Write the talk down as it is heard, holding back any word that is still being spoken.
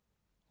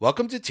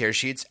Welcome to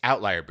Tearsheet's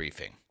Outlier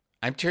Briefing.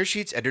 I'm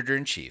Tearsheet's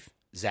Editor-in-Chief,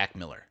 Zach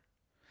Miller.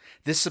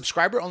 This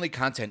subscriber-only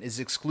content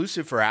is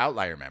exclusive for our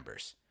Outlier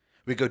members.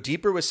 We go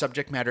deeper with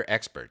subject matter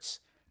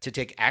experts to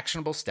take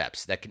actionable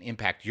steps that can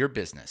impact your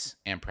business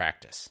and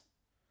practice.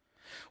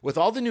 With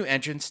all the new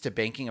entrants to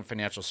banking and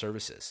financial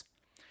services,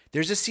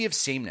 there's a sea of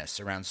sameness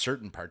around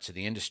certain parts of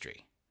the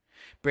industry.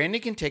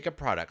 Branding can take a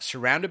product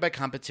surrounded by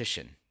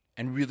competition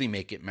and really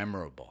make it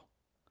memorable.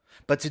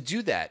 But to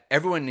do that,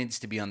 everyone needs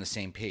to be on the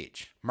same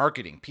page.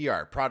 Marketing,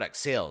 PR, product,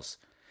 sales.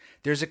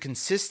 There's a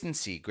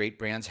consistency great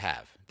brands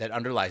have that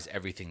underlies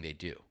everything they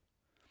do.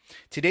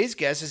 Today's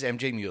guest is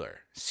MJ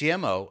Mueller,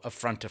 CMO of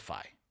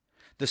Frontify.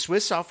 The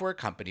Swiss software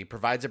company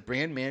provides a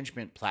brand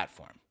management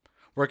platform,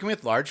 working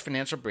with large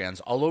financial brands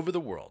all over the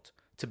world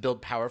to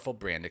build powerful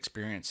brand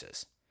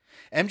experiences.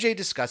 MJ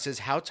discusses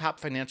how top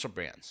financial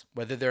brands,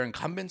 whether they're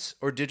incumbents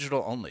or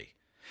digital only,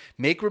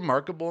 make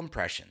remarkable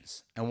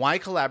impressions, and why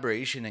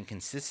collaboration and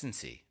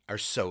consistency are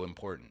so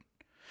important.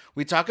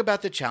 We talk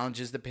about the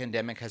challenges the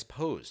pandemic has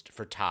posed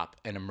for top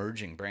and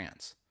emerging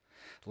brands.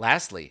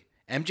 Lastly,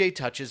 MJ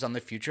touches on the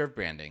future of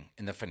branding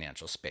in the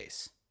financial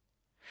space.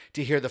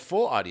 To hear the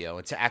full audio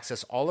and to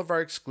access all of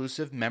our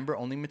exclusive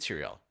member-only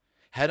material,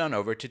 head on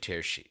over to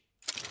Tearsheet.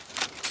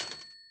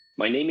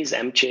 My name is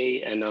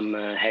MJ, and I'm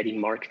heading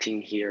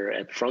marketing here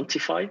at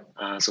Frontify.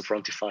 So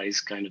Frontify is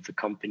kind of a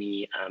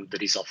company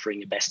that is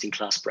offering a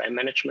best-in-class brand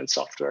management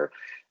software,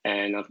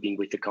 and I've been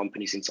with the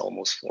company since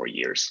almost 4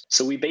 years.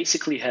 So we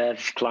basically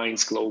have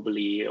clients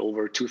globally,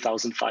 over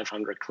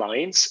 2,500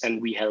 clients,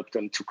 and we help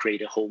them to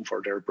create a home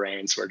for their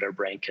brands, where their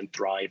brand can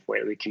thrive,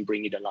 where they can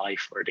bring it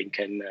alive, where they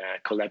can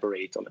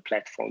collaborate on a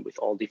platform with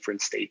all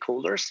different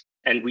stakeholders.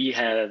 And we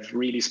have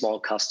really small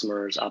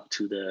customers up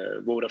to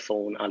the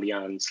Vodafone,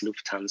 Allianz,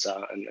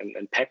 Lufthansa,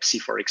 and Pepsi,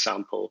 for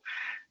example.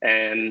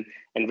 And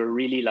we're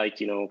really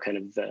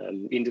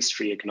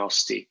industry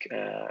agnostic,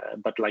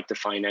 but like the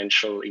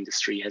financial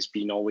industry has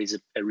been always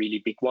a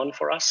really big one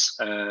for us.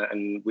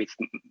 And with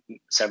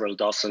several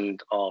dozen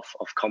of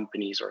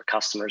companies or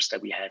customers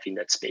that we have in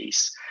that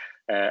space.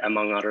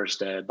 Among others,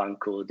 the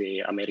Banco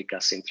de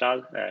América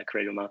Central,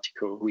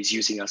 Credomático, who is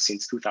using us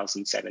since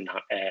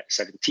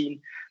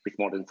 2017 with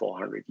more than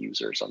 400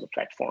 users on the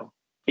platform.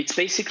 It's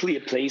basically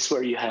a place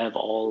where you have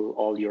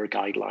all your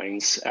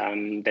guidelines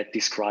that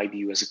describe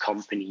you as a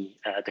company,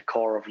 the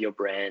core of your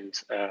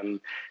brand,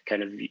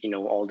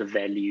 all the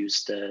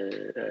values,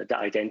 the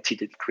identity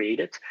that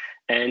created.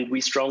 And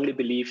we strongly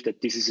believe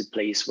that this is a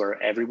place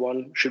where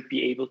everyone should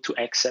be able to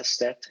access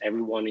that.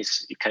 Everyone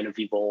is kind of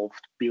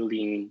evolved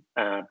building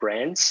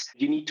brands.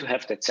 You need to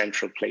have that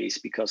central place,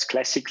 because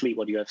classically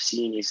what you have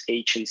seen is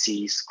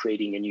agencies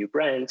creating a new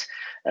brand,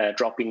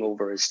 dropping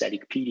over a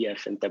static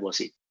PDF, and that was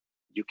it.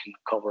 You can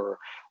cover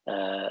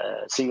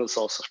single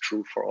source of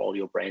truth for all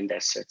your brand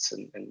assets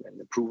and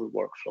approval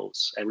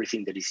workflows,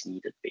 everything that is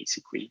needed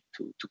basically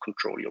to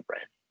control your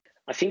brand.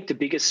 I think the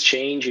biggest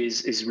change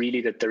is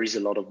really that there is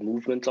a lot of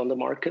movement on the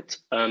market.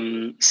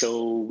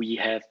 So we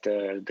have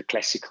the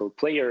classical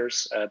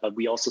players, but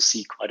we also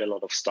see quite a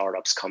lot of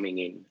startups coming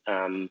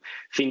in.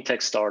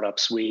 Fintech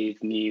startups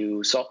with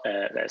new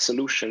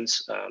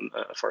solutions,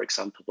 for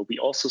example. But we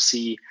also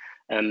see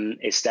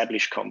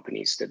established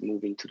companies that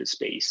move into the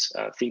space.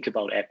 Think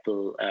about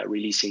Apple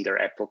releasing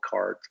their Apple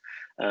Card,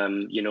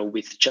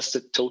 with just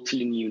a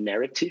totally new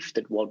narrative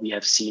that what we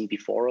have seen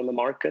before on the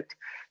market.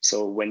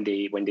 So when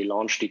they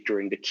launched it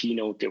during the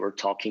keynote, they were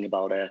talking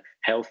about a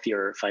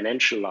healthier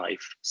financial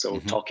life. So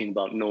talking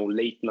about no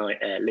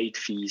late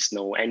fees,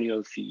 no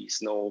annual fees,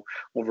 no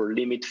over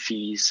limit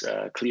fees,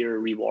 clear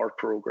reward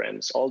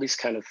programs, all these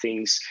kind of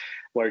things,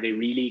 where they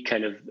really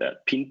kind of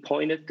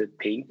pinpointed the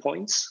pain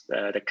points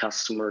that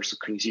customers or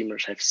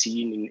consumers have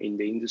seen in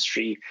the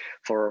industry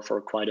for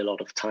quite a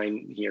lot of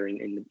time here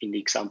in the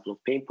example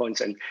of pain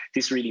points. And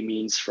this really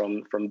means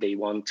from day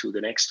one to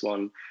the next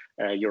one,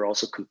 you're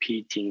also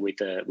competing with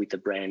a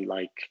brand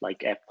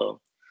like Apple.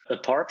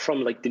 Apart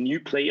from like the new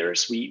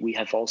players, we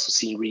have also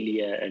seen really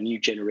a new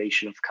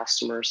generation of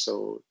customers,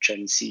 so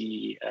Gen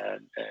Z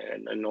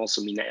and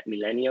also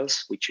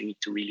millennials, which you need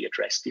to really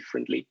address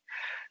differently.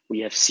 We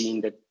have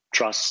seen that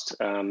trust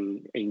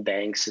in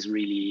banks has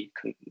really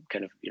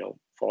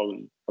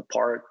fallen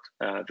apart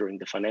during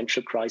the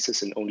financial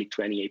crisis, and only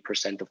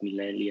 28% of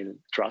millennials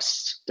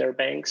trust their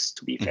banks,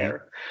 to be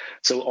fair.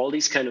 So all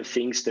these kind of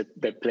things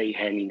that play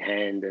hand in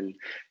hand, and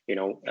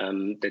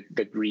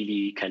that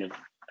really kind of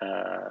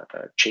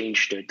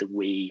change the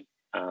way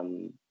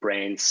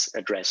brands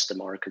address the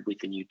market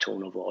with a new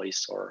tone of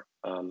voice. Or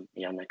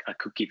I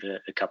could give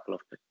a couple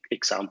of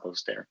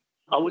examples there.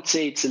 I would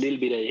say it's a little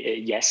bit a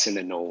yes and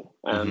a no.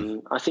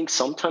 I think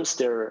sometimes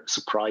they're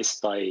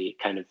surprised by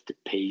kind of the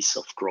pace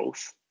of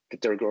growth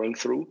that they're going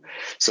through.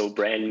 So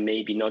brand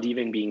maybe not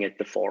even being at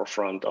the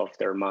forefront of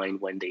their mind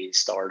when they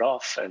start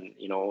off. And,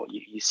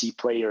 you see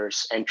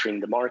players entering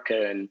the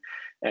market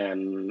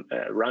and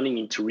running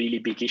into really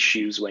big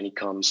issues when it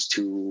comes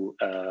to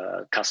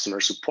customer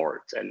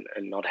support and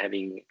not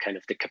having kind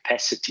of the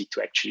capacity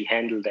to actually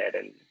handle that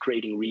and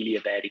creating really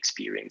a bad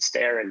experience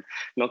there and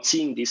not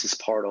seeing this as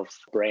part of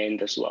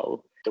brand as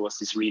well. There was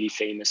this really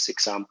famous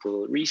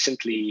example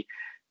recently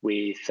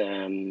with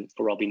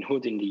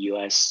Robinhood in the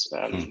US,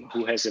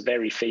 who has a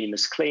very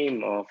famous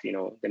claim of,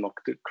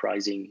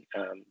 democratizing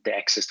the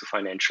access to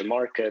financial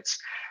markets.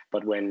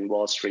 But when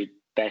Wall Street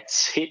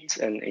bets hit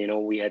and,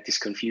 we had this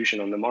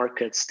confusion on the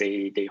markets,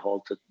 they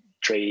halted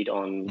trade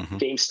on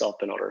GameStop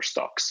and other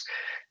stocks.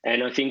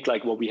 And I think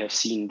like what we have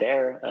seen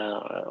there,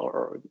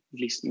 or at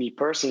least me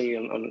personally,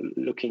 on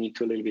looking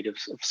into a little bit of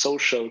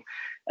social,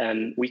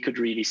 we could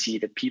really see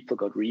that people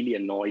got really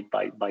annoyed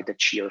by the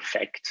sheer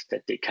fact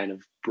that they kind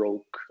of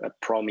broke a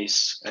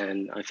promise.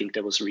 And I think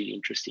that was really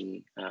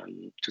interesting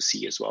to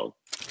see as well.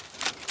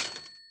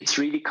 It's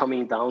really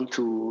coming down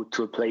to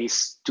a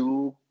place,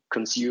 do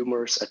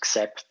consumers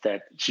accept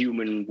that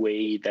human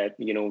way, that,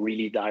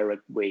 really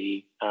direct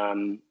way,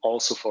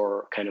 also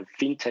for kind of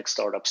fintech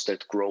startups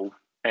that grow?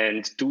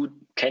 And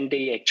can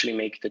they actually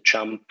make the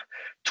jump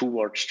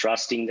towards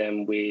trusting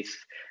them with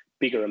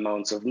bigger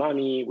amounts of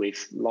money,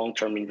 with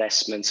long-term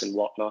investments and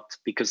whatnot?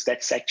 Because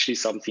that's actually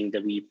something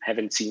that we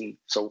haven't seen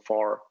so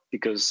far,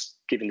 because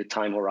given the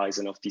time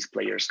horizon of these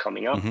players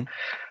coming up.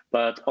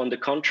 But on the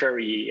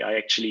contrary, I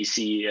actually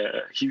see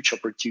a huge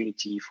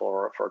opportunity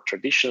for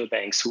traditional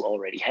banks who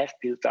already have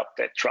built up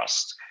that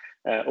trust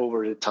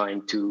over the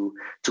time to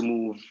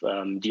move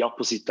the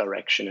opposite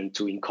direction and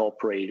to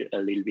incorporate a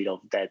little bit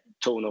of that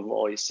tone of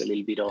voice, a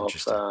little bit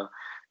of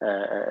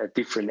a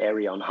different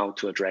area on how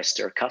to address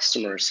their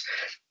customers.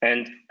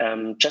 And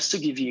just to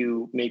give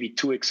you maybe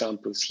two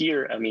examples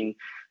here, I mean,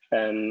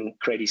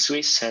 Credit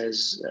Suisse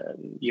has,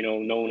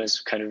 known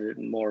as kind of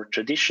a more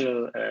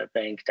traditional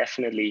bank,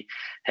 definitely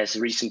has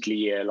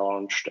recently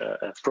launched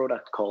a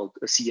product called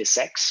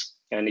CSX.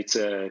 And it's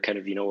a kind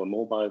of, a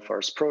mobile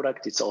first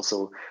product. It's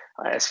also,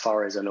 as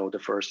far as I know, the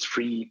first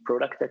free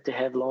product that they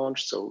have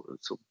launched. So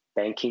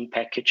banking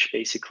package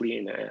basically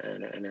in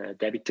a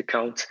debit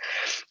account.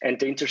 And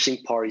the interesting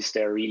part is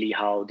there really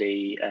how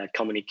they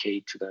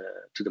communicate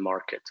to the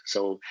market.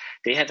 So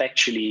they have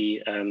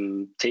actually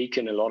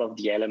taken a lot of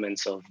the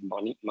elements of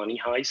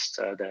Money Heist,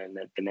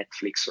 the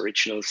Netflix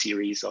original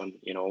series on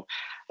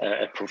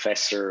a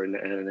professor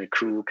and a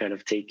crew kind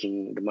of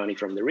taking the money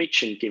from the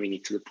rich and giving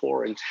it to the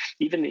poor, and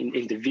even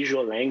in the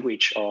visual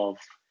language of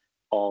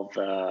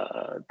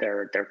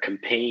their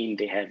campaign,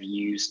 they have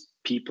used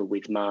people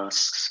with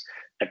masks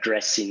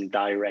addressing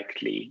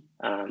directly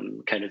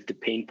kind of the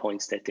pain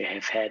points that they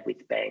have had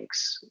with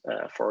banks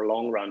for a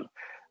long run.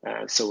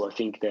 So I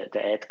think that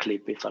the ad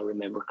clip, if I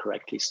remember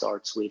correctly,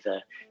 starts with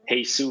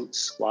 "Hey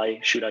Suits, why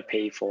should I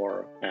pay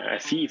for a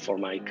fee for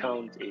my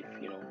account if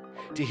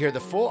To hear the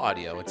full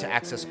audio and to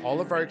access all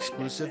of our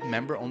exclusive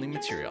member-only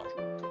material,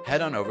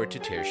 head on over to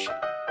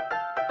Tearsheet.